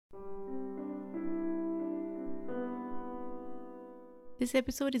This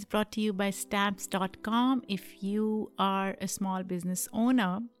episode is brought to you by Stamps.com. If you are a small business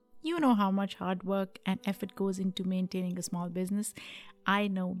owner, you know how much hard work and effort goes into maintaining a small business. I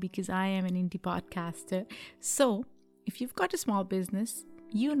know because I am an indie podcaster. So, if you've got a small business,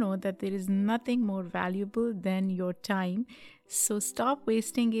 you know that there is nothing more valuable than your time. So stop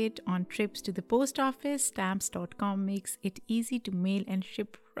wasting it on trips to the post office. Stamps.com makes it easy to mail and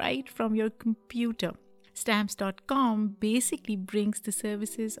ship right from your computer. Stamps.com basically brings the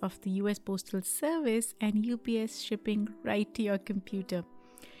services of the US Postal Service and UPS shipping right to your computer.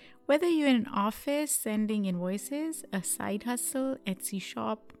 Whether you're in an office sending invoices, a side hustle, Etsy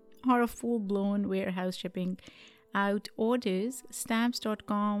shop, or a full-blown warehouse shipping out orders,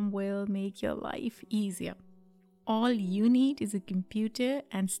 Stamps.com will make your life easier. All you need is a computer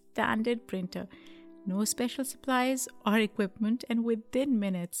and standard printer. No special supplies or equipment, and within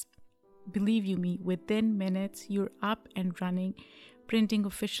minutes, believe you me, within minutes, you're up and running, printing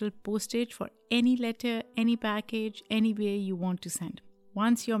official postage for any letter, any package, anywhere you want to send.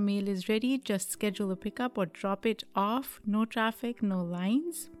 Once your mail is ready, just schedule a pickup or drop it off. No traffic, no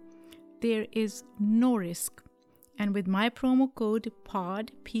lines. There is no risk. And with my promo code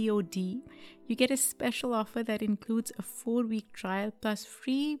POD, P-O-D, you get a special offer that includes a 4-week trial plus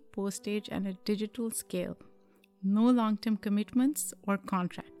free postage and a digital scale. No long-term commitments or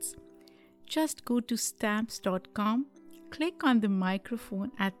contracts. Just go to Stamps.com, click on the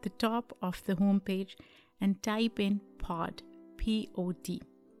microphone at the top of the homepage and type in POD, P-O-D.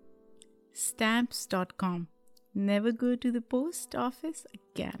 Stamps.com. Never go to the post office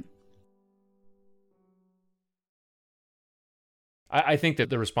again. I think that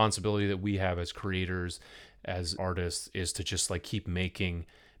the responsibility that we have as creators, as artists, is to just like keep making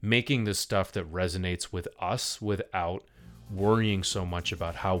the stuff that resonates with us without worrying so much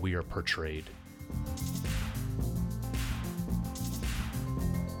about how we are portrayed.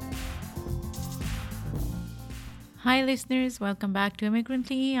 Hi listeners, welcome back to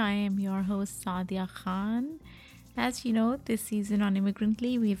Immigrantly. I am your host Sadia Khan. As you know, this season on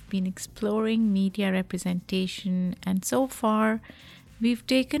Immigrantly, we've been exploring media representation, and so far, we've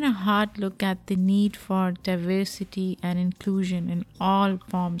taken a hard look at the need for diversity and inclusion in all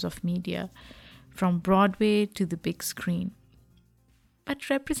forms of media, from Broadway to the big screen. But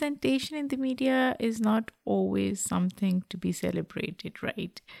representation in the media is not always something to be celebrated,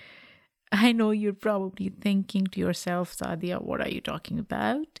 right? I know you're probably thinking to yourself, Sadia, what are you talking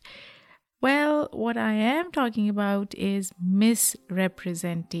about? Well, what I am talking about is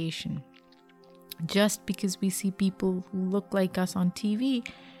misrepresentation. Just because we see people who look like us on TV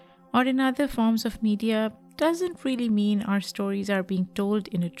or in other forms of media doesn't really mean our stories are being told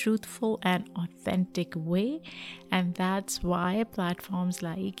in a truthful and authentic way. And that's why platforms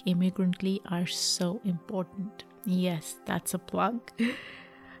like Immigrantly are so important. Yes, that's a plug.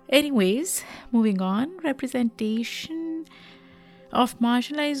 Anyways, moving on, representation of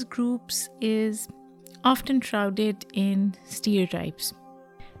marginalized groups is often shrouded in stereotypes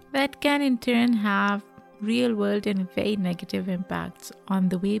that can in turn have real world and very negative impacts on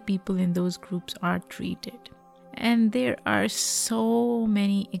the way people in those groups are treated. And there are so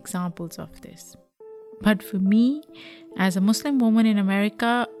many examples of this. But for me, as a Muslim woman in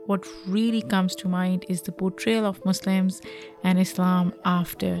America, what really comes to mind is the portrayal of Muslims and Islam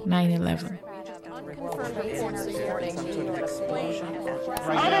after 9/11. Oh,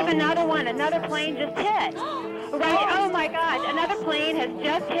 there's another plane just hit. Right, oh my God, another plane has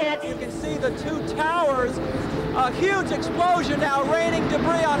just hit. You can see the two towers, a huge explosion now raining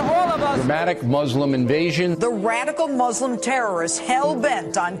debris on all of us. Dramatic Muslim invasion. The radical Muslim terrorists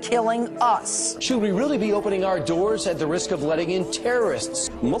hell-bent on killing us. Should we really be opening our doors at the risk of letting in terrorists?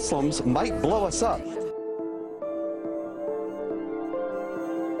 Muslims might blow us up.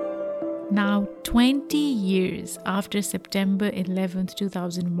 Now, 20 years after September 11th,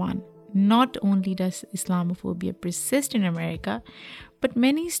 2001, not only does Islamophobia persist in America, but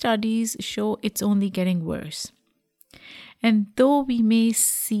many studies show it's only getting worse. And though we may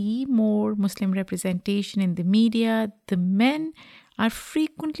see more Muslim representation in the media, the men are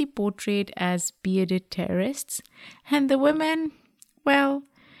frequently portrayed as bearded terrorists, and the women, well,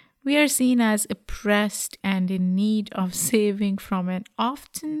 we are seen as oppressed and in need of saving from an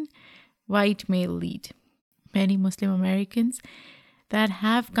often white male lead. Many Muslim Americans that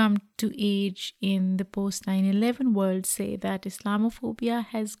have come to age in the post-9/11 world say that Islamophobia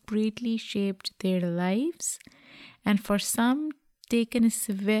has greatly shaped their lives and for some taken a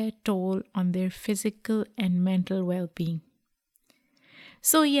severe toll on their physical and mental well-being.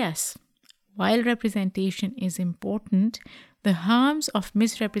 So yes, while representation is important, The harms of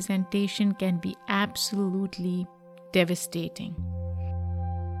misrepresentation can be absolutely devastating.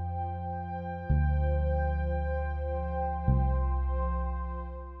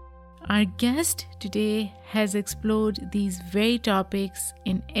 Our guest today has explored these very topics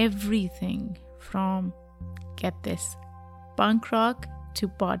in everything from, get this, punk rock to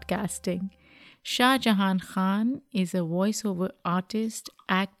podcasting. Shah Jahan Khan is a voiceover artist,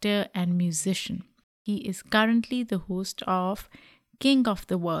 actor, and musician. He is currently the host of King of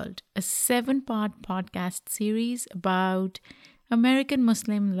the World, a 7-part podcast series about American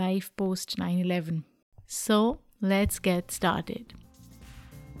Muslim life post 9/11. So, let's get started.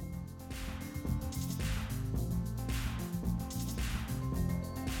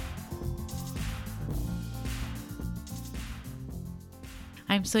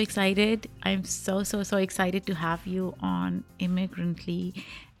 I'm so excited. I'm so excited to have you on Immigrantly.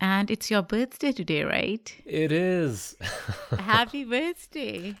 And it's your birthday today, right? It is. Happy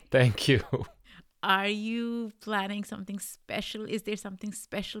birthday. Thank you. Are you planning something special? Is there something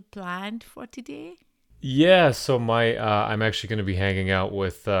special planned for today? Yeah, so I'm actually going to be hanging out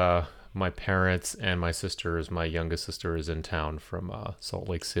with my parents and my sisters. My youngest sister is in town from Salt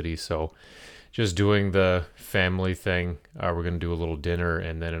Lake City, so just doing the family thing. We're going to do a little dinner,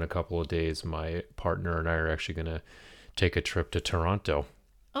 and then in a couple of days, my partner and I are actually going to take a trip to Toronto.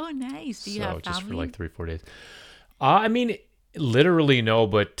 Oh, nice. Do you have family? Just for like 3-4 days. I mean, literally no,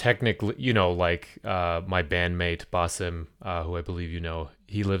 but technically, my bandmate, Basim, who I believe you know,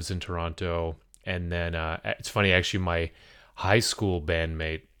 he lives in Toronto. And then it's funny, actually, my high school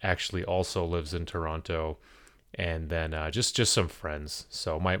bandmate actually also lives in Toronto. And then just some friends.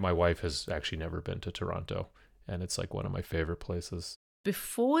 So my wife has actually never been to Toronto, and it's like one of my favorite places.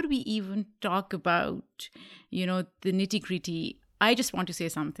 Before we even talk about, the nitty-gritty, I just want to say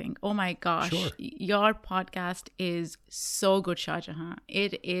something. Oh my gosh, Sure. Your podcast is so good, Shah Jahan.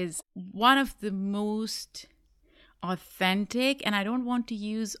 It is one of the most authentic, and I don't want to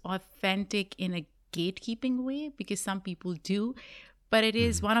use authentic in a gatekeeping way because some people do. But it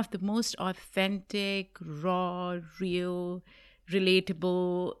is one of the most authentic, raw, real,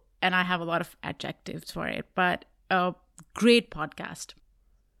 relatable, and I have a lot of adjectives for it, but a great podcast.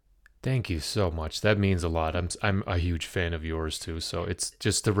 Thank you so much. That means a lot. I'm a huge fan of yours too. So it's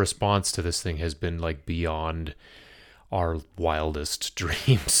just the response to this thing has been like beyond our wildest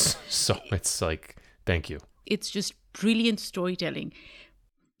dreams. So it's like, thank you. It's just brilliant storytelling.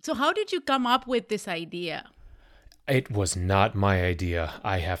 So how did you come up with this idea? It was not my idea.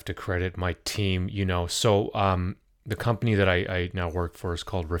 I have to credit my team, So the company that I now work for is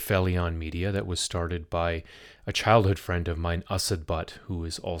called Refelion Media. That was started by a childhood friend of mine, Asad Butt, who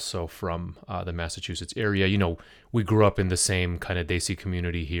is also from the Massachusetts area. We grew up in the same kind of Desi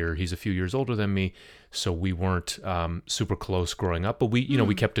community here. He's a few years older than me, so we weren't super close growing up. But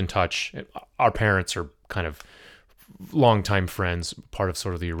we kept in touch. Our parents are kind of longtime friends, part of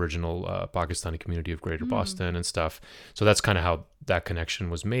sort of the original Pakistani community of Greater Boston and stuff. So that's kind of how that connection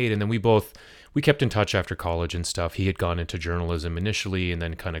was made. And then we kept in touch after college and stuff. He had gone into journalism initially, and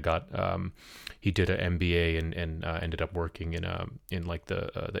then kind of got he did an MBA and ended up working in like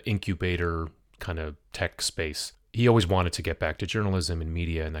the incubator kind of tech space. He always wanted to get back to journalism and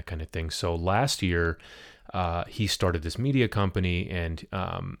media and that kind of thing. So last year, he started this media company, and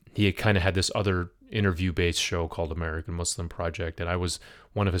he had kind of had this other interview-based show called American Muslim Project, and I was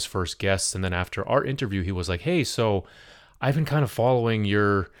one of his first guests. And then after our interview, he was like, "Hey, so I've been kind of following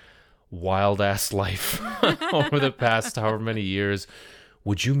your wild-ass life over the past however many years.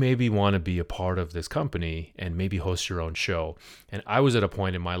 Would you maybe want to be a part of this company and maybe host your own show?" And I was at a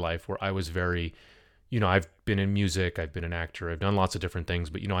point in my life where I was very, I've been in music, I've been an actor, I've done lots of different things,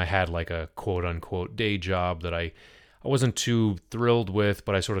 but, I had like a quote-unquote day job that I wasn't too thrilled with,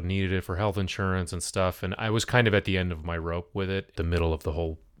 but I sort of needed it for health insurance and stuff. And I was kind of at the end of my rope with it, the middle of the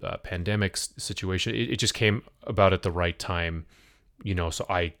whole pandemic situation. It just came about at the right time, so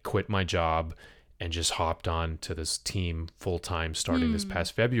I quit my job and just hopped on to this team full-time starting this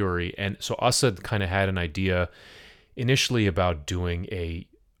past February. And so Asad kind of had an idea initially about doing a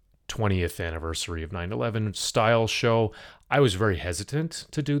 20th anniversary of 9/11 style show. I was very hesitant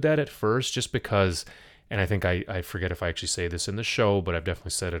to do that at first, just because, and I think I forget if I actually say this in the show, but I've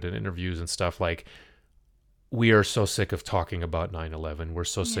definitely said it in interviews and stuff, like, we are so sick of talking about 9/11. We're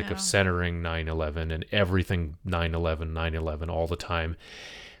so sick of centering 9/11 and everything 9/11, 9/11 all the time.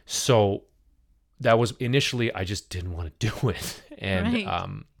 So that was initially, I just didn't want to do it.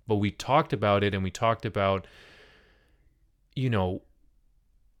 And, but we talked about it, and we talked about,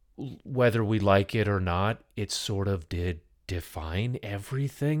 whether we like it or not, it sort of did define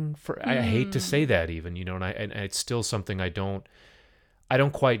everything for I hate to say that even, you know, and it's still something I don't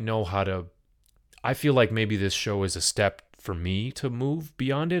quite know how to. I feel like maybe this show is a step for me to move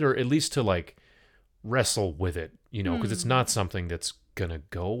beyond it, or at least to like wrestle with it, you know, because it's not something that's gonna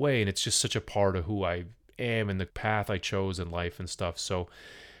go away, and it's just such a part of who I am and the path I chose in life and stuff. So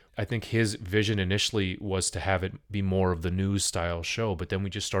I think his vision initially was to have it be more of the news style show, but then we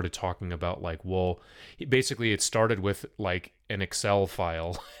just started talking about like, well, basically it started with like an Excel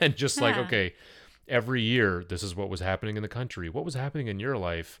file and just like, okay, every year this is what was happening in the country, what was happening in your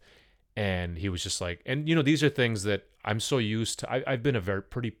life. And he was just like, and you know, these are things that I'm so used to. I've been a very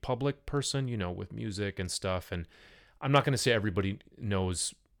pretty public person, you know, with music and stuff, and I'm not going to say everybody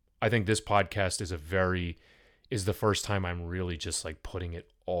knows. I think this podcast is the first time I'm really just like putting it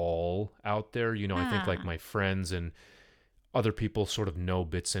all out there. You know, I think like my friends and other people sort of know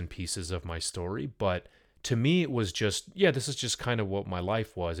bits and pieces of my story. But to me, it was just, yeah, this is just kind of what my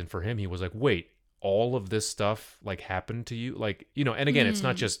life was. And for him, he was like, wait, all of this stuff like happened to you? Like, you know, and again, it's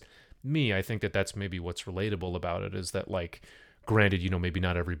not just me. I think that that's maybe what's relatable about it is that like, granted, you know, maybe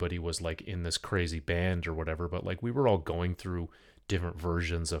not everybody was like in this crazy band or whatever, but like we were all going through different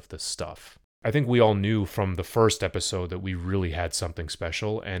versions of this stuff. I think we all knew from the first episode that we really had something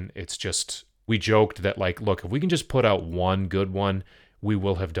special, and it's just, we joked that like, look, if we can just put out one good one, we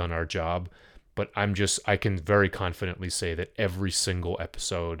will have done our job. But I can very confidently say that every single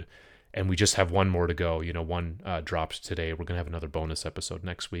episode, and we just have one more to go, you know, one dropped today. We're going to have another bonus episode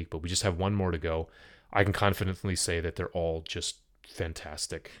next week, but we just have one more to go. I can confidently say that they're all just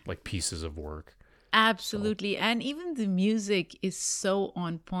fantastic, like pieces of work. Absolutely. And even the music is so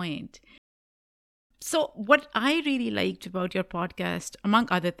on point. So what I really liked about your podcast, among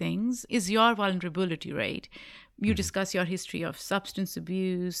other things, is your vulnerability, right? You discuss your history of substance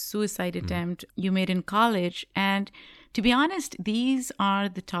abuse, suicide attempt you made in college. And to be honest, these are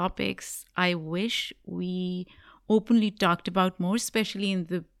the topics I wish we openly talked about more, especially in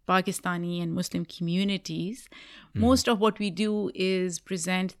the Pakistani and Muslim communities. Most of what we do is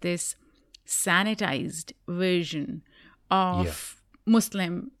present this sanitized version of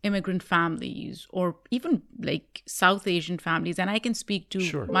Muslim immigrant families, or even like South Asian families. And I can speak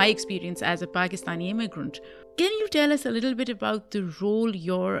to my experience as a Pakistani immigrant. Can you tell us a little bit about the role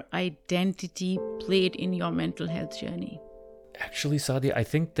your identity played in your mental health journey? Actually, Sadia, I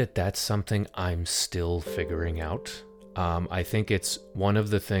think that that's something I'm still figuring out. I think it's one of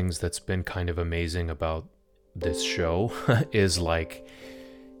the things that's been kind of amazing about this show is like,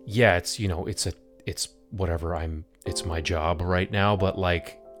 yeah, it's, you know, it's whatever, it's my job right now, but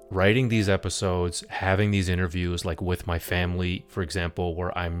like writing these episodes, having these interviews, like with my family, for example,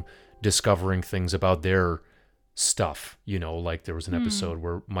 where I'm discovering things about their stuff, you know, like there was an episode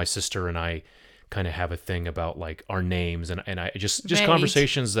where my sister and I kind of have a thing about like our names and I just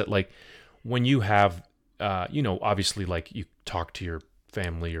conversations that like when you have, you know, obviously like you talk to your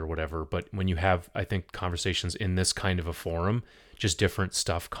family or whatever, but when you have, I think, conversations in this kind of a forum, just different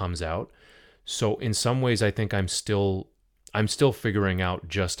stuff comes out. So in some ways, I think I'm still figuring out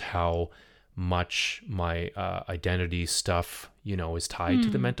just how much my identity stuff, you know, is tied to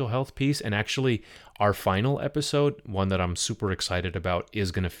the mental health piece. And actually, our final episode, one that I'm super excited about,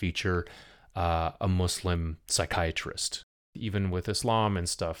 is going to feature a Muslim psychiatrist. Even with Islam and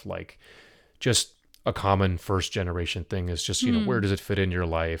stuff, like just a common first generation thing is just, you know, where does it fit in your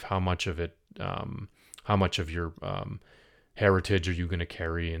life? How much of it, how much of your heritage are you going to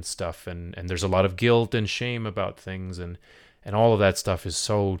carry and stuff, and there's a lot of guilt and shame about things, and all of that stuff is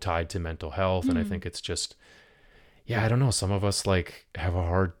so tied to mental health. And I think it's just, yeah, I don't know, some of us like have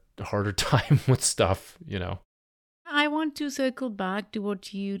a harder time with stuff, you know. I want to circle back to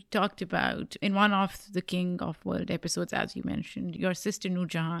what you talked about in one of the King of World episodes. As you mentioned, your sister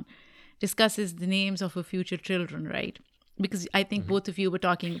Noorjahan discusses the names of her future children, right? Because I think both of you were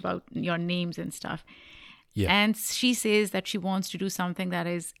talking about your names and stuff. Yeah. And she says that she wants to do something that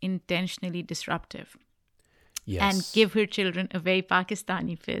is intentionally disruptive. Yes. And give her children a very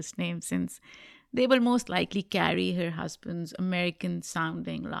Pakistani first name, since they will most likely carry her husband's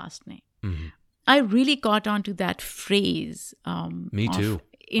American-sounding last name. I really got onto that phrase. Me too.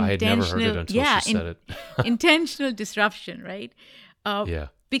 I had never heard it until she said it. Intentional disruption, right?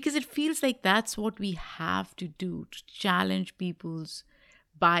 Because it feels like that's what we have to do, to challenge people's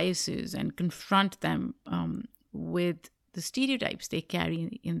biases and confront them with the stereotypes they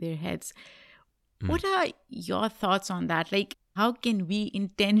carry in their heads. What are your thoughts on that? Like, how can we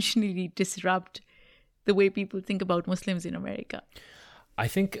intentionally disrupt the way people think about Muslims in America? I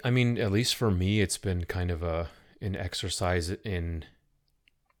think, I mean, at least for me, it's been kind of an exercise in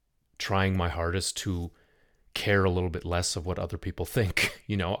trying my hardest to care a little bit less of what other people think.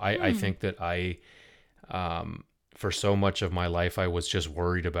 I think that for so much of my life, I was just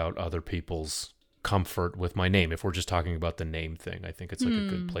worried about other people's comfort with my name. If we're just talking about the name thing, I think it's like a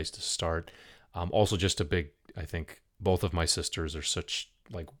good place to start. Also just I think both of my sisters are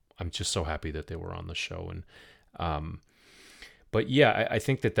I'm just so happy that they were on the show. And, but yeah, I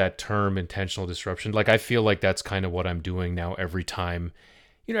think that term intentional disruption, like, I feel like that's kind of what I'm doing now every time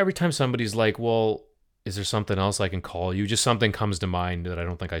somebody's like, well, is there something else I can call you? Just something comes to mind that I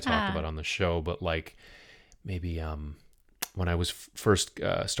don't think I talked about on the show, but like maybe, when I was first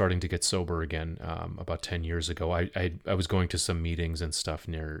starting to get sober again, about 10 years ago, I was going to some meetings and stuff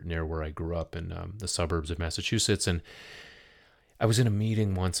near where I grew up in the suburbs of Massachusetts. And I was in a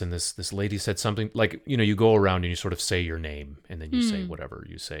meeting once, and this lady said something like, you go around and you sort of say your name, and then you say whatever.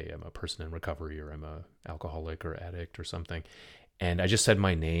 You say, I'm a person in recovery, or I'm a alcoholic or addict or something. And I just said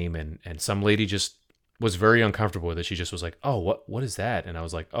my name, and some lady just was very uncomfortable with it. She just was like, oh, what is that? And I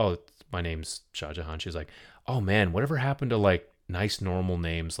was like, oh, my name's Shah Jahan. She's like, oh man, whatever happened to like nice normal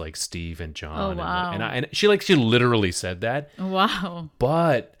names like Steve and John? Oh, wow. And she literally said that. Wow.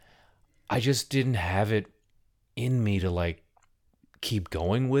 But I just didn't have it in me to like keep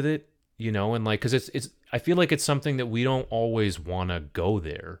going with it, and like, cause it's I feel like it's something that we don't always want to go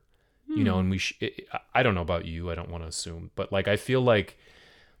there, and I don't know about you, I don't want to assume, but like, I feel like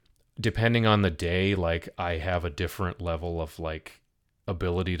depending on the day, like I have a different level of like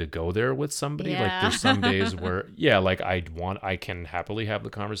ability to go there with somebody. Yeah. Like there's some days where, like I can happily have the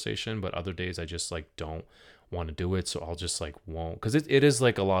conversation, but other days I just like don't want to do it. So I'll just like won't, cause it is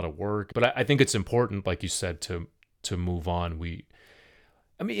like a lot of work, but I think it's important, like you said, to move on.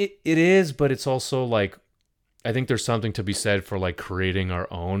 It is, but it's also like, I think there's something to be said for like creating our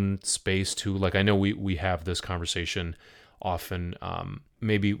own space too. Like I know we have this conversation often.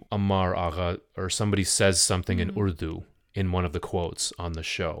 Maybe Ammar Agha or somebody says something in Urdu in one of the quotes on the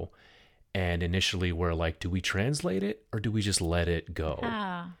show, and initially we're like, do we translate it or do we just let it go?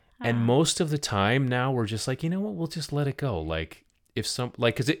 And most of the time now we're just like, you know what, we'll just let it go. Like if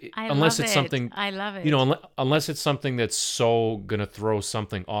unless it's something, I love it. Unless it's something that's so gonna throw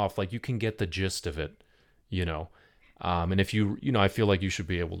something off, like you can get the gist of it, and if I feel like you should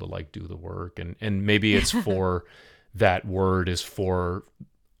be able to like do the work, and maybe it's for that word is for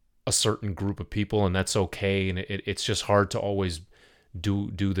a certain group of people, and that's okay. And it's just hard to always do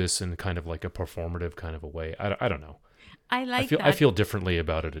this in kind of like a performative kind of a way. I don't know. I feel differently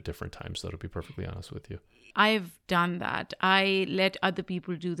about it at different times, though, to be perfectly honest with you. I've done that. I let other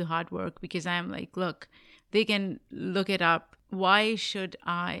people do the hard work because I'm like, look, they can look it up. Why should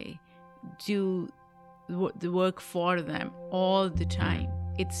I do the work for them all the time?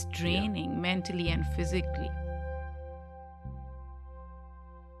 It's draining mentally and physically.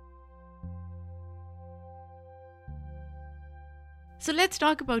 So let's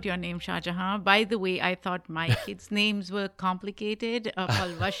talk about your name, Shah Jahan. By the way, I thought my kids' names were complicated,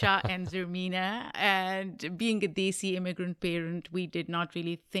 Palwasha and Zermina. And being a Desi immigrant parent, we did not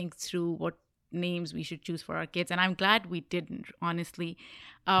really think through what names we should choose for our kids. And I'm glad we didn't, honestly.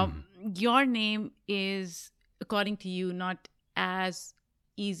 Your name is, according to you, not as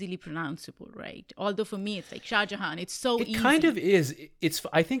easily pronounceable, right? Although for me, it's like Shah Jahan. It's so easy. It kind of is.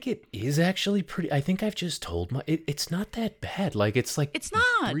 I think it is actually pretty. I think I've just told it's not that bad. Like it's like it's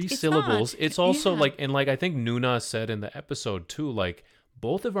not 3 syllables. It's also like, and like I think Nuna said in the episode too, like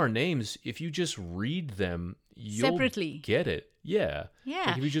both of our names, if you just read them, you'll separately get it. Yeah.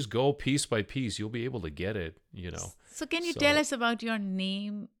 Like if you just go piece by piece, you'll be able to get it, So can you tell us about your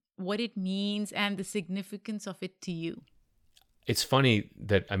name, what it means, and the significance of it to you? It's funny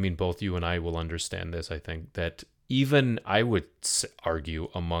that, both you and I will understand this. I think that even I would argue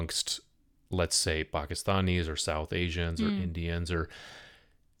amongst, let's say, Pakistanis or South Asians or Indians, or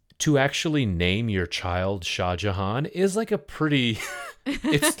to actually name your child Shah Jahan is like a pretty,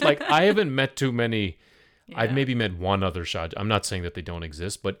 it's like, I haven't met too many. Yeah. I've maybe met one other Shah. I'm not saying that they don't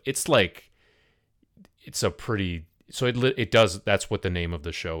exist, but it's like, it's a pretty, so it does, that's what the name of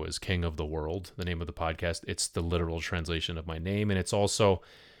the show is, King of the World, the name of the podcast. It's the literal translation of my name. And it's also,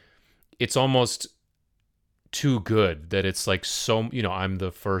 it's almost too good that it's like, so, I'm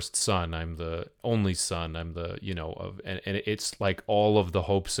the first son, I'm the only son, I'm the, and it's like all of the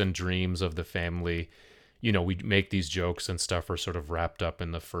hopes and dreams of the family, we make these jokes and stuff are sort of wrapped up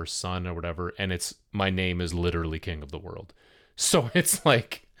in the first son or whatever. And my name is literally King of the World. So it's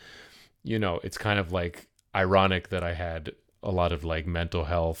like, it's kind of like ironic that I had a lot of like mental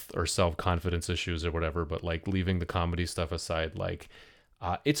health or self-confidence issues or whatever, but like leaving the comedy stuff aside, like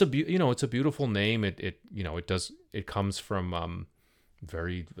it's a beautiful name. It comes from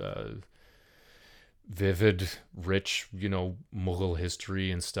very vivid, rich, Mughal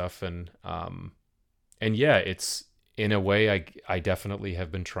history and stuff. And yeah, it's, in a way, I definitely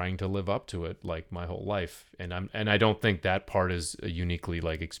have been trying to live up to it like my whole life. And I don't think that part is a uniquely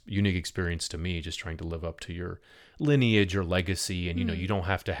unique experience to me, just trying to live up to your lineage or legacy. And, you don't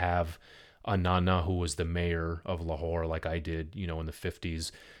have to have a Nana who was the mayor of Lahore like I did, in the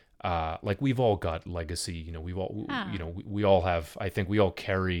 50s. Like we've all got legacy, we've all, we all have, I think we all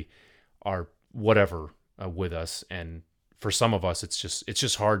carry our whatever with us. And for some of us, it's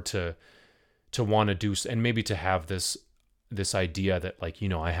just hard to want to do, and maybe to have this idea that like,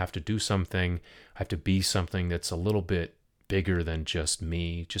 I have to do something, I have to be something that's a little bit bigger than just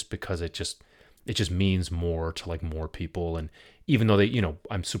me, just because it just means more to like more people. And even though they,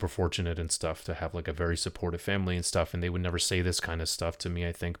 I'm super fortunate and stuff to have like a very supportive family and stuff, and they would never say this kind of stuff to me,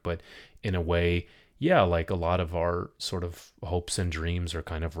 I think, but in a way, yeah, like a lot of our sort of hopes and dreams are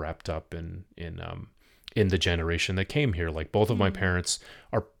kind of wrapped up in the generation that came here. Like both of my parents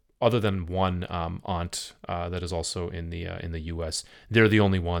are, other than one aunt that is also in the U.S., they're the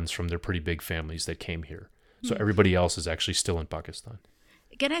only ones from their pretty big families that came here. So everybody else is actually still in Pakistan.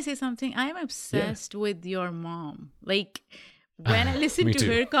 Can I say something? I'm obsessed with your mom. Like when I listen to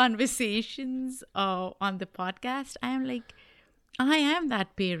her conversations on the podcast, I am like, I am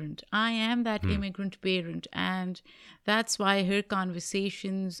that parent. I am that immigrant parent. And that's why her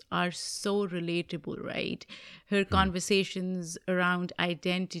conversations are so relatable, right? Her conversations around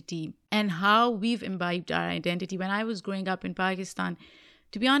identity and how we've imbibed our identity. When I was growing up in Pakistan,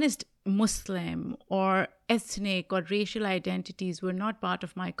 to be honest, Muslim or ethnic or racial identities were not part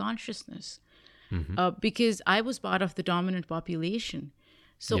of my consciousness because I was part of the dominant population.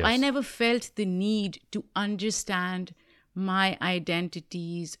 So Yes. I never felt the need to understand my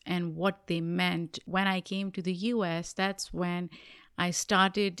identities and what they meant. When I came to the US, that's when I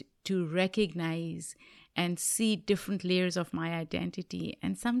started to recognize and see different layers of my identity.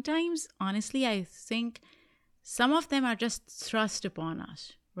 And sometimes, honestly, I think some of them are just thrust upon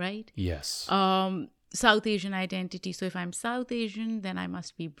us, right? Yes. South Asian identity. So if I'm South Asian, then I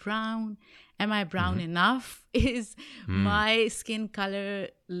must be brown. Am I brown enough? Is my skin color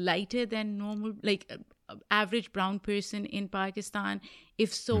lighter than normal, like average brown person in Pakistan?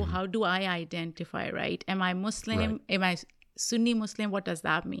 If so, how do I identify, right? Am I Muslim? Right. Am I Sunni Muslim? What does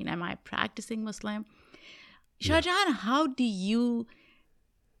that mean? Am I practicing Muslim? Shahjahan, how do you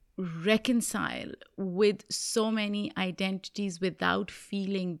reconcile with so many identities without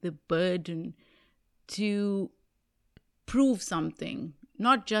feeling the burden to prove something,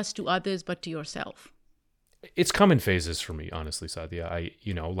 not just to others, but to yourself? It's come in phases for me, honestly,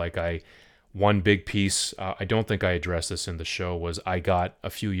 Sadia. One big piece, I don't think I addressed this in the show, was I got a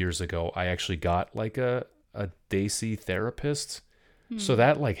few years ago, I actually got like a Desi therapist. So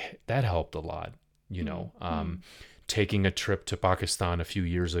that helped a lot, taking a trip to Pakistan a few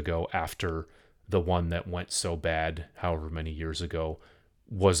years ago after the one that went so bad, however many years ago,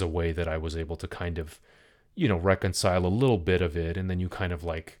 was a way that I was able to kind of, reconcile a little bit of it. And then you kind of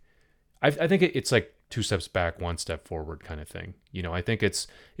like, I think it's like 2 steps back, 1 step forward kind of thing. I think it's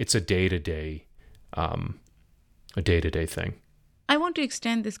a day-to-day thing. I want to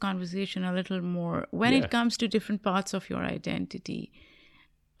extend this conversation a little more. When it comes to different parts of your identity,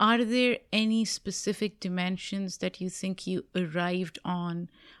 are there any specific dimensions that you think you arrived on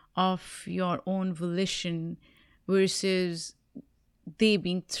of your own volition versus they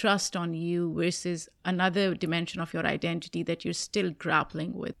being thrust on you versus another dimension of your identity that you're still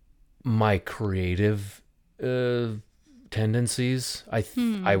grappling with? My creative tendencies, I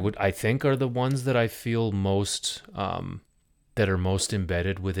think are the ones that I feel most that are most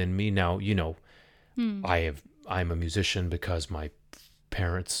embedded within me. Now, I'm a musician because my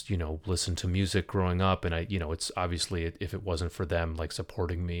parents, listened to music growing up, and it's obviously, if it wasn't for them like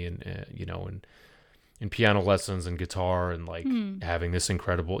supporting me and and in piano lessons and guitar and like having this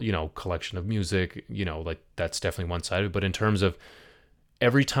incredible, collection of music, like that's definitely one side of it. But in terms of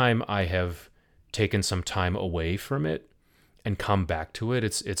every time I have taken some time away from it and come back to it,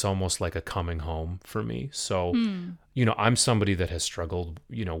 it's almost like a coming home for me. So, I'm somebody that has struggled,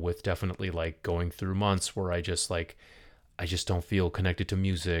 with definitely like going through months where I just don't feel connected to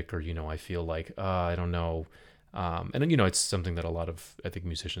music, or, I feel like, I don't know. And it's something that a lot of, I think,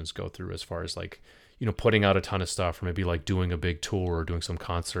 musicians go through as far as like, putting out a ton of stuff, or maybe like doing a big tour or doing some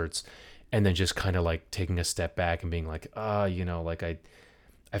concerts, and then just kind of like taking a step back and being like, like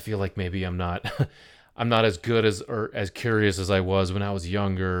I feel like maybe I'm not as good as, or as curious as I was when I was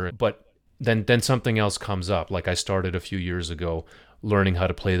younger. But then something else comes up. Like I started a few years ago learning how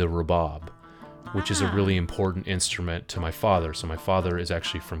to play the rubab, which is a really important instrument to my father. So my father is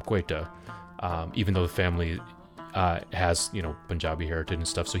actually from Quetta, even though the family has, Punjabi heritage and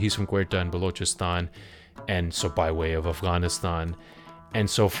stuff. So he's from Quetta and Balochistan, and so by way of Afghanistan. And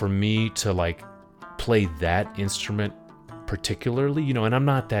so for me to like play that instrument particularly, and I'm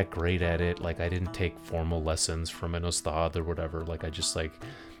not that great at it. Like I didn't take formal lessons from an ustad or whatever. Like I just like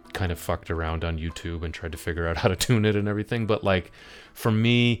kind of fucked around on YouTube and tried to figure out how to tune it and everything. But like for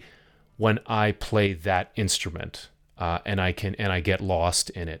me, when I play that instrument and I get lost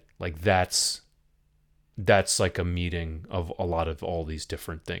in it, like that's like a meeting of a lot of all these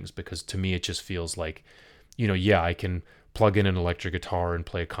different things, because to me it just feels like, I can plug in an electric guitar and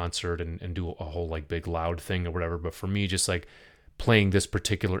play a concert and do a whole like big loud thing or whatever. But for me, just like playing this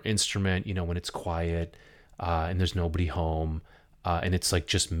particular instrument, when it's quiet and there's nobody home and it's like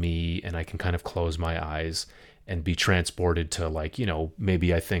just me, and I can kind of close my eyes and be transported to like,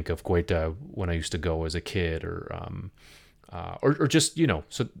 maybe I think of Quetta when I used to go as a kid or just,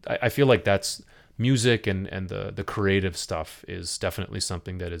 so I feel like that's music and the creative stuff is definitely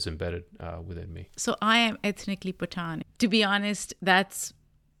something that is embedded within me. So I am ethnically Pathan. To be honest, that's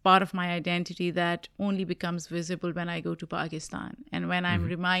part of my identity that only becomes visible when I go to Pakistan. And when I'm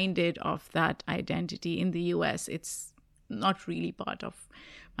reminded of that identity in the US, it's not really part of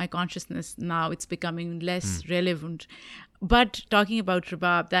my consciousness now. It's becoming less relevant. But talking about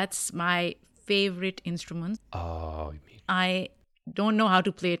Rabab, that's my favorite instrument. Oh, I don't know how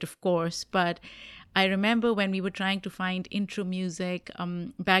to play it, of course, but I remember when we were trying to find intro music,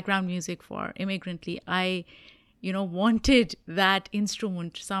 background music for Immigrantly, I, wanted that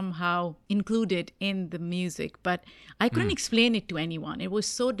instrument somehow included in the music, but I couldn't explain it to anyone. It was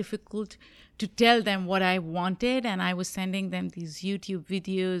so difficult to tell them what I wanted, and I was sending them these YouTube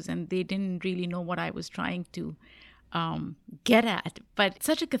videos, and they didn't really know what I was trying to get at. But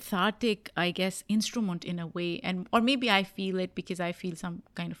such a cathartic, I guess, instrument in a way, or maybe I feel it because I feel some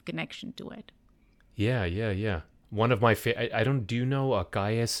kind of connection to it. Yeah. One of my do you know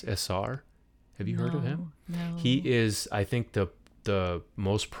Gayes SR? Have you heard of him? No. He is, I think, the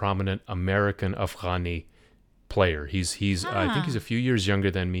most prominent American Afghani player. He's I think he's a few years younger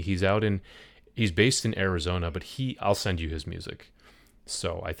than me. He's based in Arizona, but I'll send you his music.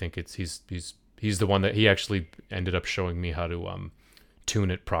 So I think he's the one that he actually ended up showing me how to tune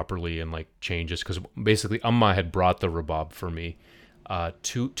it properly and like change it, because basically Amma had brought the Rabab for me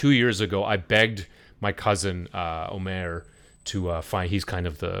 2 years ago. I begged my cousin Omer to find. He's kind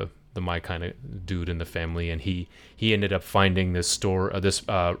of the my kind of dude in the family, and he ended up finding this store, this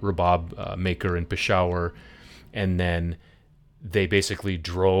Rabab maker in Peshawar, and then they basically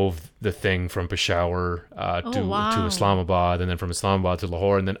drove the thing from Peshawar to Islamabad, and then from Islamabad to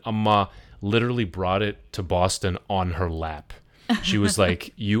Lahore, and then Amma literally brought it to Boston on her lap. She was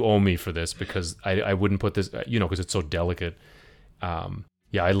like, "You owe me for this, because I wouldn't put this, because it's so delicate."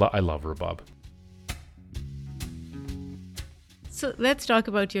 I love Rabab. So let's talk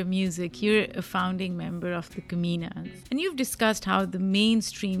about your music. You're a founding member of the Kaminas, and you've discussed how the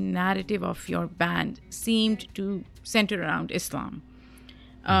mainstream narrative of your band seemed to center around Islam,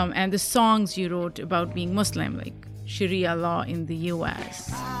 and the songs you wrote about being Muslim, like Sharia law in the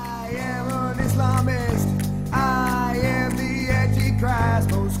US. I am an Islamist. I am the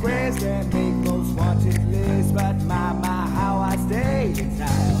Antichrist. Most squares can make most wanted list, but my, how I stay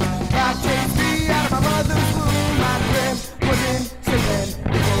inside. God chased me out of my mother's womb. My dream was in Satan.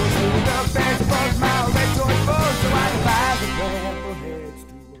 Before the fence above my red toy phone, so I divide the purple heads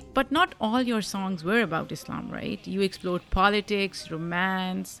to. But not all your songs were about Islam, right? You explored politics,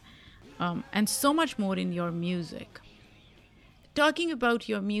 romance, and so much more in your music. Talking about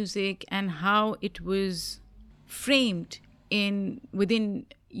your music and how it was framed within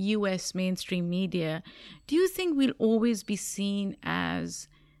US mainstream media, do you think we'll always be seen as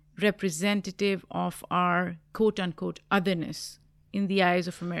representative of our quote-unquote otherness in the eyes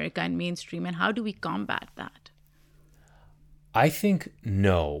of America and mainstream, and how do we combat that? I think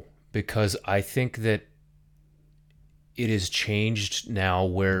no, because I think that it has changed now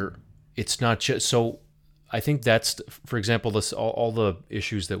where it's not just so. I think that's, for example, all the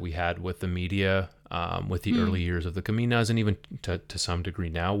issues that we had with the media, with the early years of the Kaminas, and even to some degree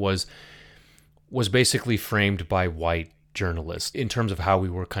now, was basically framed by white journalists in terms of how we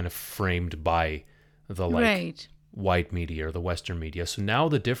were kind of framed by the white media or the Western media. So now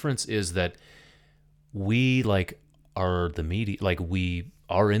the difference is that we are the media, we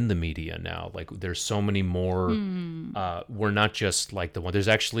are in the media now. Like there's so many more. We're not just like the one. There's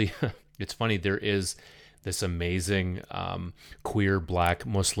actually, it's funny. There is this amazing queer black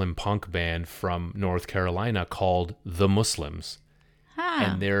Muslim punk band from North Carolina called The Muslims.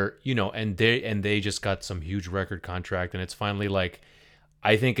 And they're, and they just got some huge record contract, and it's finally like,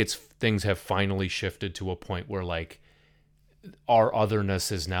 I think things have finally shifted to a point where like our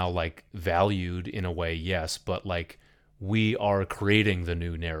otherness is now like valued in a way, yes, but like we are creating the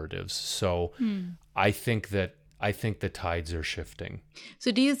new narratives. So I think the tides are shifting.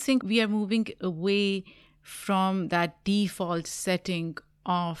 So do you think we are moving away from that default setting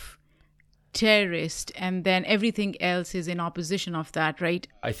of terrorist, and then everything else is in opposition of that, right?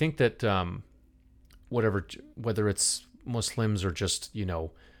 I think that whether it's Muslims or just, you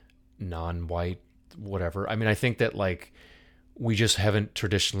know, non-white, whatever. I mean, I think that like we just haven't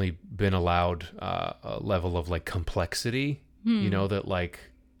traditionally been allowed a level of like complexity, you know, that like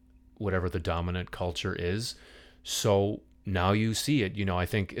whatever the dominant culture is. So now you see it, you know. I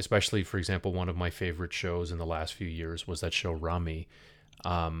think especially, for example, one of my favorite shows in the last few years was that show Rami.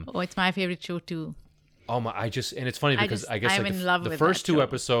 It's my favorite show too. Oh my! and it's funny because I guess I'm like in love the with first that two show.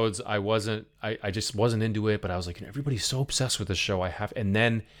 episodes I just wasn't into it, but I was like, you know, everybody's so obsessed with this show. And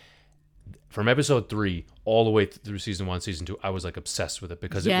then from episode 3 all the way through season 1, season 2, I was like obsessed with it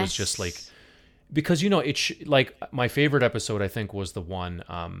because it was just like, because, you know, like my favorite episode I think was the one,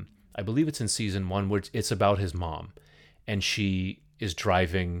 I believe it's in season 1, where it's about his mom, and she is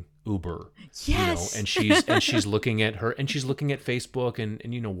driving Uber, you know, and she's looking at her, and she's looking at Facebook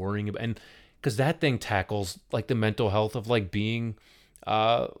and you know, worrying about, and because that thing tackles like the mental health of like being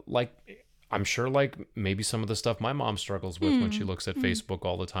like, I'm sure like maybe some of the stuff my mom struggles with when she looks at Facebook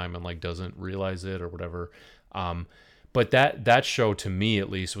all the time and like doesn't realize it or whatever. But that show, to me at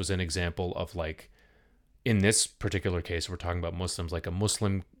least, was an example of like, in this particular case, we're talking about Muslims, like a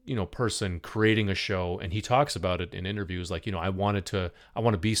Muslim, you know, person creating a show, and he talks about it in interviews, like, you know, I want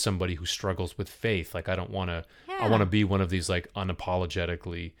to be somebody who struggles with faith. Like, I want to be one of these like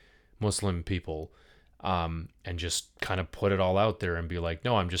unapologetically Muslim people, and just kind of put it all out there and be like,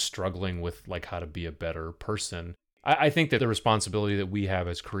 no, I'm just struggling with like how to be a better person. I think that the responsibility that we have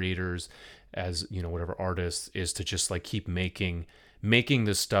as creators, as, you know, whatever artists, is to just like keep making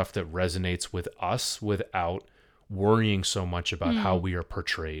the stuff that resonates with us without worrying so much about how we are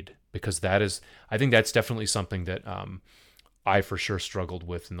portrayed, because I think that's definitely something that I for sure struggled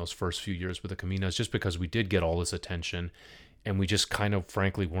with in those first few years with the Caminas, just because we did get all this attention and we just kind of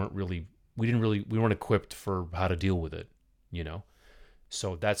frankly we weren't equipped for how to deal with it, you know?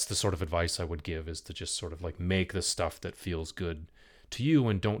 So that's the sort of advice I would give, is to just sort of like make the stuff that feels good to you,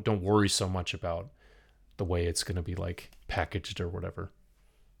 and don't worry so much about the way it's going to be like packaged or whatever.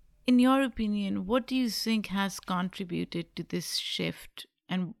 In your opinion, what do you think has contributed to this shift,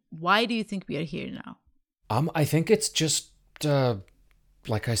 and why do you think we are here now? I think it's just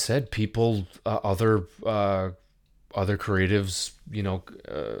like I said, people, other creatives, you know,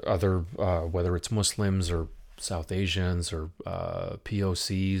 whether it's Muslims or South Asians or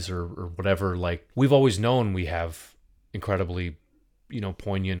POCs or whatever, like we've always known we have incredibly, you know,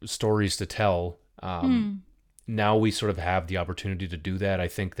 poignant stories to tell. Now we sort of have the opportunity to do that. I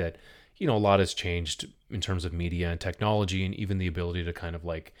think that, you know, a lot has changed in terms of media and technology, and even the ability to kind of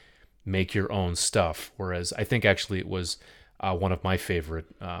like make your own stuff. Whereas I think actually it was one of my favorite,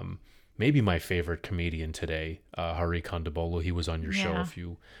 maybe my favorite comedian today, Hari Kondabolu. He was on your show a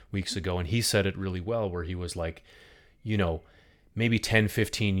few weeks ago, and he said it really well, where he was like, you know, maybe 10,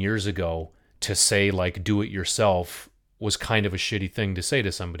 15 years ago, to say like do it yourself was kind of a shitty thing to say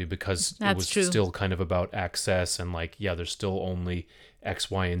to somebody, because it was still kind of about access, and like, yeah, there's still only X,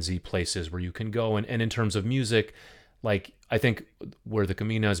 Y, and Z places where you can go. And in terms of music, like I think where the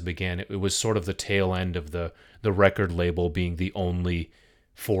Caminas began, it was sort of the tail end of the record label being the only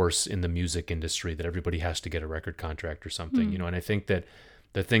force in the music industry, that everybody has to get a record contract or something, you know. And I think that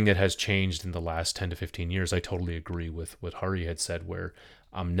the thing that has changed in the last 10 to 15 years, I totally agree with what Hari had said, where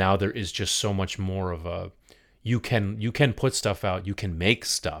now there is just so much more of a, you can put stuff out, you can make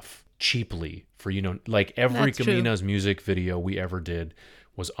stuff cheaply for, you know, like every Caminas music video we ever did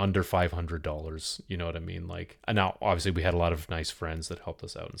was under $500, you know what I mean? Like, and now obviously we had a lot of nice friends that helped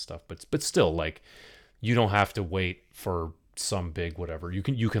us out and stuff, but still, like, you don't have to wait for some big whatever. You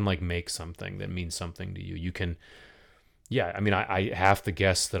can like make something that means something to you. You can, yeah, I mean, I half the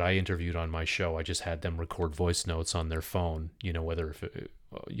guests that I interviewed on my show, I just had them record voice notes on their phone, you know, whether if it,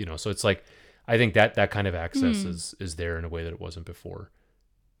 you know, so it's like, I think that kind of access is there in a way that it wasn't before.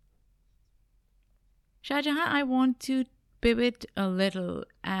 Shahjahan, I want to pivot a little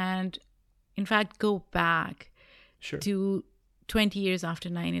and, in fact, go back to 20 years after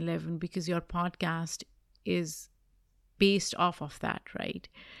 9/11, because your podcast is based off of that, right?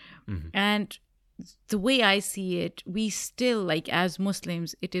 And the way I see it, we still, like as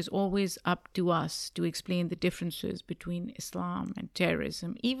Muslims, it is always up to us to explain the differences between Islam and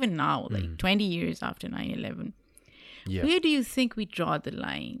terrorism, even now, like 20 years after 9/11. Yeah. Where do you think we draw the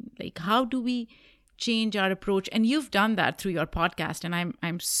line? Like, how do we change our approach? And you've done that through your podcast, and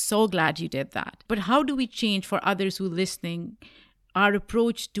I'm so glad you did that. But how do we change, for others who are listening, our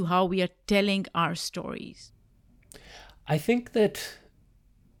approach to how we are telling our stories? I think that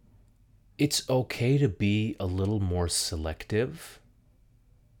it's okay to be a little more selective.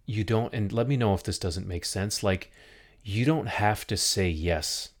 You don't, and let me know if this doesn't make sense. Like, you don't have to say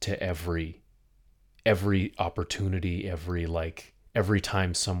yes to every opportunity, every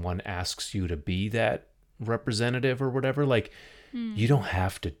time someone asks you to be that representative or whatever. Like, you don't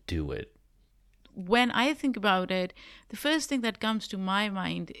have to do it. When I think about it, the first thing that comes to my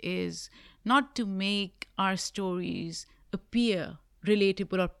mind is not to make our stories appear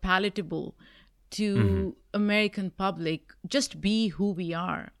relatable or palatable to American public. Just be who we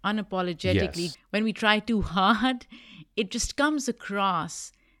are, unapologetically. Yes. When we try too hard, it just comes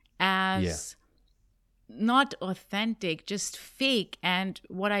across as not authentic, just fake. And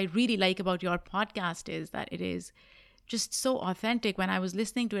what I really like about your podcast is that it is just so authentic. When I was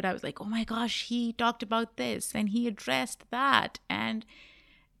listening to it, I was like, oh my gosh, he talked about this and he addressed that. And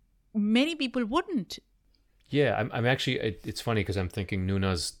many people wouldn't. Yeah, I'm actually, it's funny because I'm thinking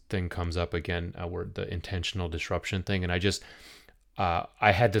Nuna's thing comes up again, where the intentional disruption thing. And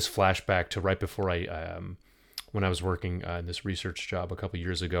I had this flashback to right before when I was working in this research job a couple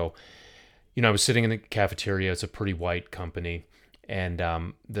years ago. You know, I was sitting in the cafeteria. It's a pretty white company.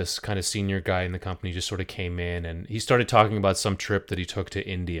 And this kind of senior guy in the company just sort of came in and he started talking about some trip that he took to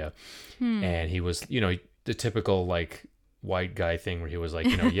India. And he was, you know, the typical like white guy thing where he was like,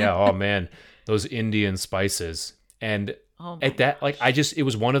 you know, yeah, oh man, those Indian spices. And at that, like, it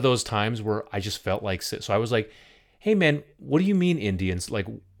was one of those times where I just felt like, so I was like, hey man, what do you mean Indians? Like,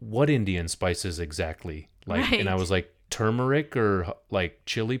 what Indian spices exactly? Like, Right. And I was like, turmeric or like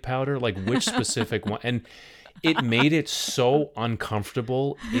chili powder? Like, which specific one? And it made it so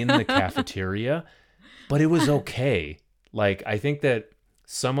uncomfortable in the cafeteria, but it was okay. Like, I think that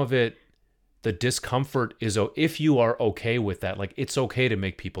some of it, the discomfort is, if you are okay with that, like, it's okay to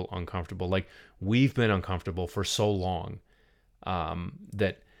make people uncomfortable. Like, we've been uncomfortable for so long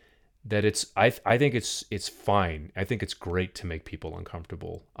that it's, I think it's fine. I think it's great to make people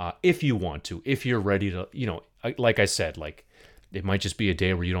uncomfortable if you want to, if you're ready to, you know, like I said, like, it might just be a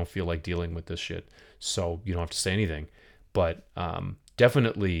day where you don't feel like dealing with this shit, so you don't have to say anything. But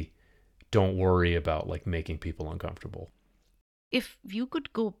definitely don't worry about like making people uncomfortable. If you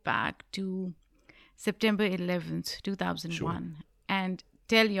could go back to September 11th, 2001, and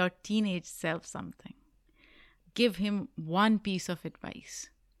tell your teenage self something, give him one piece of advice,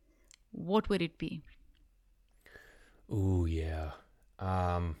 what would it be? Ooh, yeah.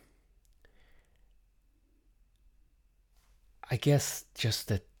 I guess just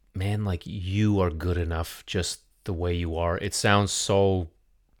that, man, like, you are good enough just the way you are. It sounds so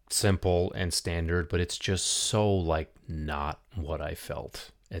simple and standard, but it's just so like not what I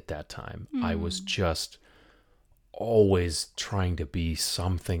felt at that time. I was just always trying to be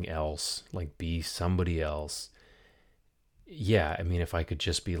something else, like be somebody else. Yeah, I mean, if I could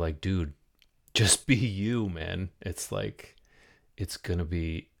just be like, dude, just be you, man. It's like, it's gonna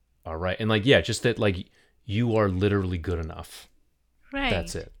be all right. And like, yeah, just that, like, you are literally good enough. Right.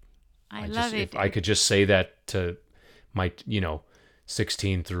 That's it. I love it. If I could just say that to my,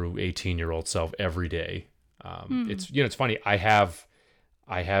 16 through 18-year-old self every day. It's, it's funny. I have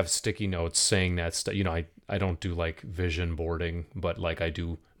sticky notes saying that stuff. I don't do like vision boarding, but like I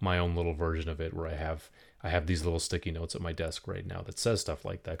do my own little version of it where I have these little sticky notes at my desk right now that says stuff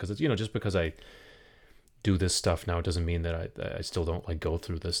like that. Cause it's, just because I do this stuff now, it doesn't mean that I still don't like go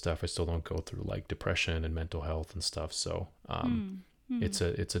through this stuff. I still don't go through like depression and mental health and stuff. So, it's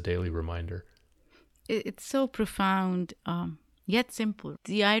a daily reminder. It's so profound, yet simple.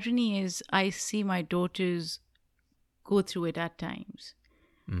 The irony is I see my daughters go through it at times,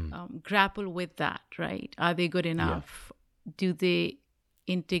 grapple with that, right? Are they good enough? Yeah. Do they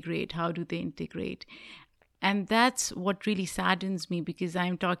integrate? How do they integrate? And that's what really saddens me, because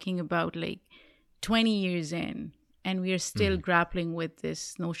I'm talking about like 20 years in, and we are still grappling with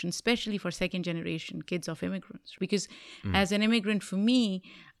this notion, especially for second generation kids of immigrants. Because as an immigrant, for me,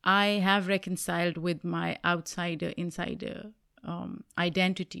 I have reconciled with my outsider-insider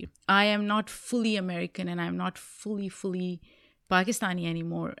identity. I am not fully American and I'm not fully Pakistani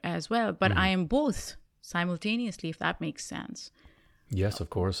anymore as well, but I am both simultaneously, if that makes sense. Yes,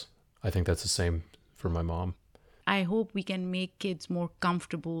 of course. I think that's the same for my mom. I hope we can make kids more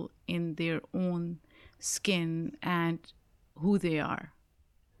comfortable in their own skin and who they are.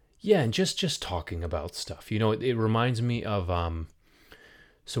 Yeah, and just talking about stuff. It reminds me of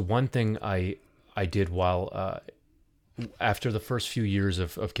so one thing I did while after the first few years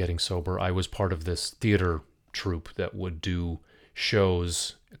of getting sober, I was part of this theater troupe that would do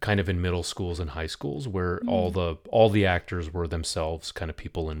shows kind of in middle schools and high schools where all the actors were themselves kind of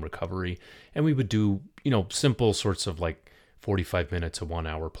people in recovery. And we would do, simple sorts of like 45 minutes to 1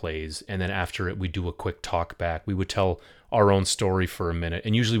 hour plays. And then after it, we'd do a quick talk back. We would tell our own story for a minute.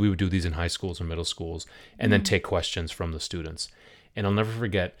 And usually we would do these in high schools or middle schools and then take questions from the students. And I'll never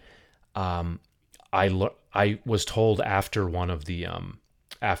forget, I was told after one of the,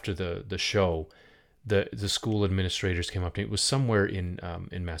 after the show, the school administrators came up to me. It was somewhere in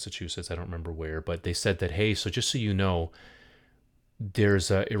Massachusetts. I don't remember where, but they said that, hey, so just so you know, there's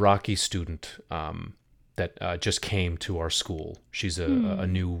a Iraqi student, that just came to our school. She's a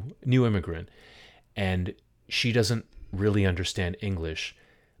new immigrant, and she doesn't really understand English,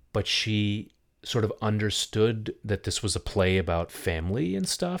 but she sort of understood that this was a play about family and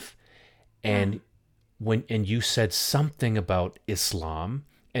stuff. And and you said something about Islam,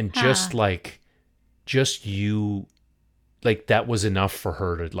 and that was enough for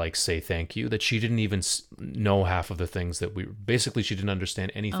her to like say thank you, that she didn't even know half of the things that she didn't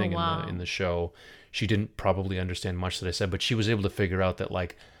understand anything in the show. She didn't probably understand much that I said, but she was able to figure out that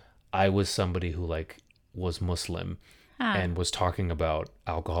like I was somebody who like was Muslim and was talking about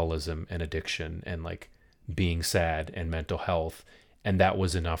alcoholism and addiction and like being sad and mental health. And that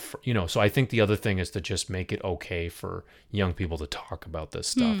was enough, so I think the other thing is to just make it okay for young people to talk about this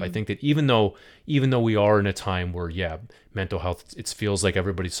stuff. I think that even though we are in a time where, mental health, it feels like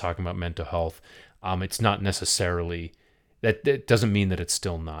everybody's talking about mental health. It's not necessarily, that doesn't mean that it's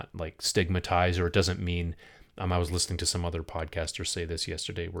still not like stigmatized, or it doesn't mean, I was listening to some other podcaster say this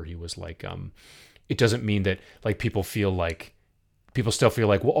yesterday where he was like, it doesn't mean that like people still feel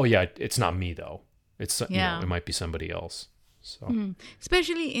like, well, oh yeah, it's not me though. It's, it might be somebody else. So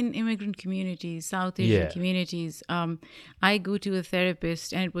especially in immigrant communities, South Asian communities, I go to a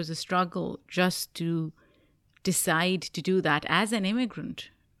therapist, and it was a struggle just to decide to do that as an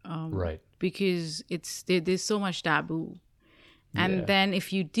immigrant, right? Because there's so much taboo, and then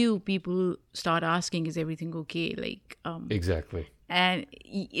if you do, people start asking, "Is everything okay?" Like exactly. And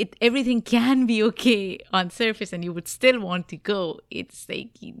everything can be okay on surface, and you would still want to go. It's like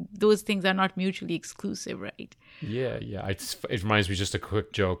those things are not mutually exclusive, right? Yeah. It reminds me, just a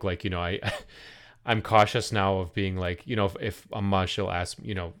quick joke. Like, I'm cautious now of being like, if Amma, she'll ask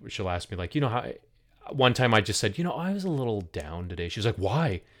me like, how, one time I just said, I was a little down today. She's like,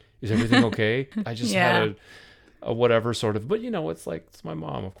 why? Is everything okay? I just had a whatever sort of, but it's like, it's my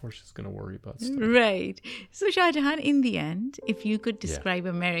mom. Of course she's going to worry about stuff. Right. So Shah Jahan, in the end, if you could describe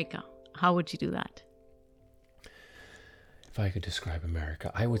America, how would you do that? If I could describe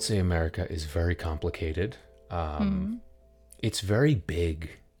America, I would say America is very complicated. It's very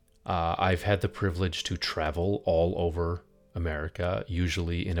big. I've had the privilege to travel all over America,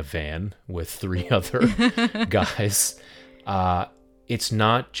 usually in a van with 3 other guys. It's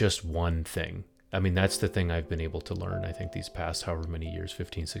not just one thing. I mean, that's the thing I've been able to learn, I think, these past however many years,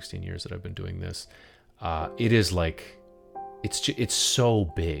 15, 16 years that I've been doing this. It is like, it's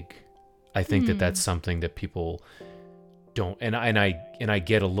so big. I think that's something that people don't, and I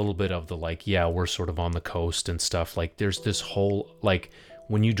get a little bit of the like, we're sort of on the coast and stuff. Like there's this whole, like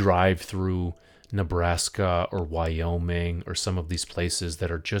when you drive through Nebraska or Wyoming or some of these places that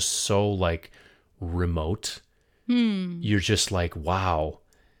are just so like remote, you're just like, wow,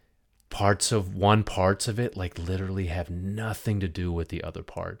 parts of it like literally have nothing to do with the other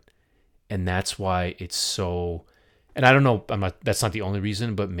part. And that's why it's so, and I don't know, that's not the only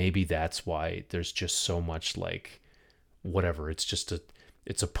reason, but maybe that's why there's just so much like, whatever,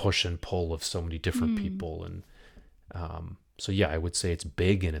 it's a push and pull of so many different people. And so I would say it's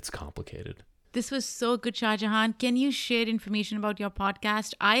big and it's complicated. This was so good, Shah Jahan. Can you share information about your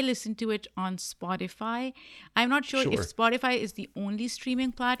podcast? I listen to it on Spotify. I'm not sure if Spotify is the only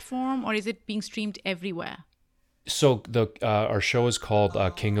streaming platform, or is it being streamed everywhere? So our show is called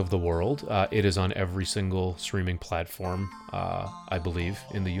King of the World. It is on every single streaming platform, I believe,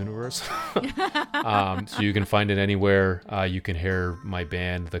 in the universe. So you can find it anywhere. You can hear my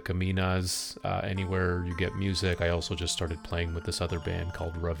band, the Kaminas, anywhere you get music. I also just started playing with this other band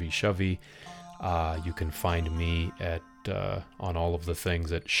called Ravi Shavi. You can find me at on all of the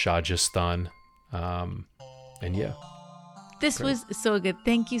things at Shajistan. This was so good.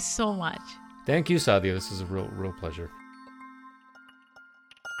 Thank you so much. Thank you, Sadia. This is a real pleasure.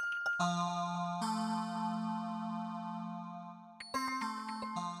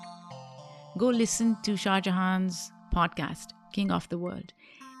 Go listen to Shah Jahan's podcast, King of the World.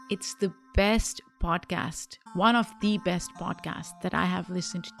 It's the best podcast, one of the best podcasts that I have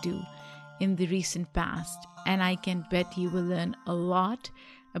listened to in the recent past, and I can bet you will learn a lot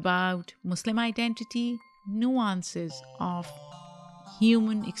about Muslim identity, nuances of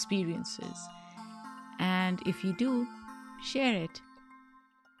human experiences. And if you do, share it,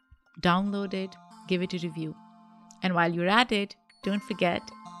 download it, give it a review. And while you're at it, don't forget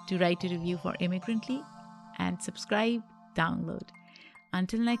to write a review for Immigrantly and subscribe, download.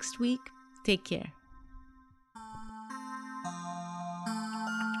 Until next week, take care.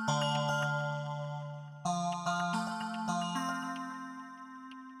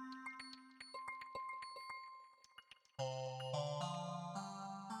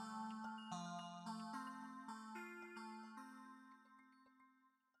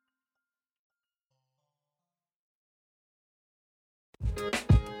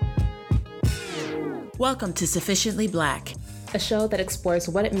 Welcome to Sufficiently Black, a show that explores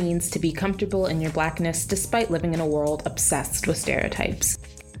what it means to be comfortable in your blackness despite living in a world obsessed with stereotypes.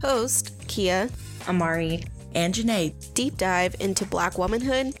 Host, Kia, Amari, and Janae deep dive into Black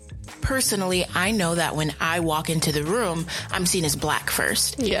womanhood. Personally, I know that when I walk into the room, I'm seen as Black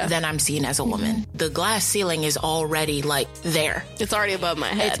first. Yeah. Then I'm seen as a woman. The glass ceiling is already, there. It's already above my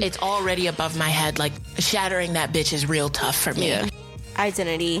head. It's already above my head. Shattering that bitch is real tough for me. Yeah.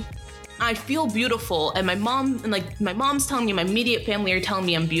 Identity. I feel beautiful, and my mom's telling me, my immediate family are telling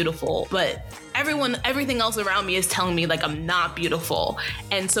me I'm beautiful, but everything else around me is telling me I'm not beautiful.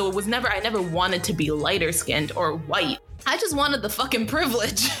 And so I never wanted to be lighter skinned or white. I just wanted the fucking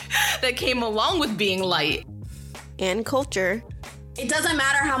privilege that came along with being light. And culture. It doesn't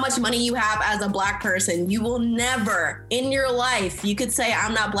matter how much money you have as a Black person. You will never in your life, you could say,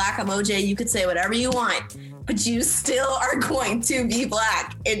 I'm not Black, I'm OJ, you could say whatever you want, but you still are going to be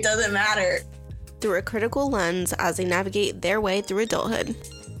Black. It doesn't matter. Through a critical lens as they navigate their way through adulthood.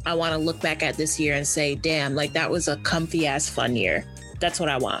 I want to look back at this year and say, damn, that was a comfy ass fun year. That's what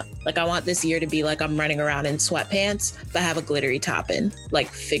I want. I want this year to be I'm running around in sweatpants, but have a glittery top in,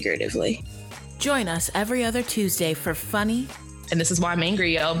 figuratively. Join us every other Tuesday for funny. And this is why I'm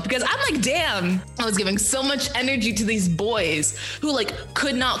angry, yo. Because I'm damn, I was giving so much energy to these boys who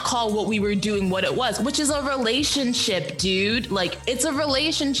could not call what we were doing what it was, which is a relationship, dude. It's a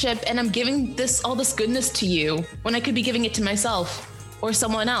relationship, and I'm giving all this goodness to you when I could be giving it to myself or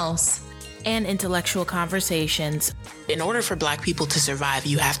someone else. And intellectual conversations. In order for Black people to survive,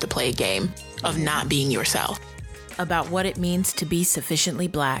 you have to play a game of not being yourself. About what it means to be sufficiently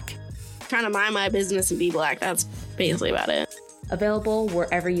Black. Trying to mind my business and be Black. That's basically about it. Available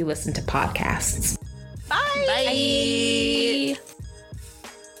wherever you listen to podcasts. Bye. Bye.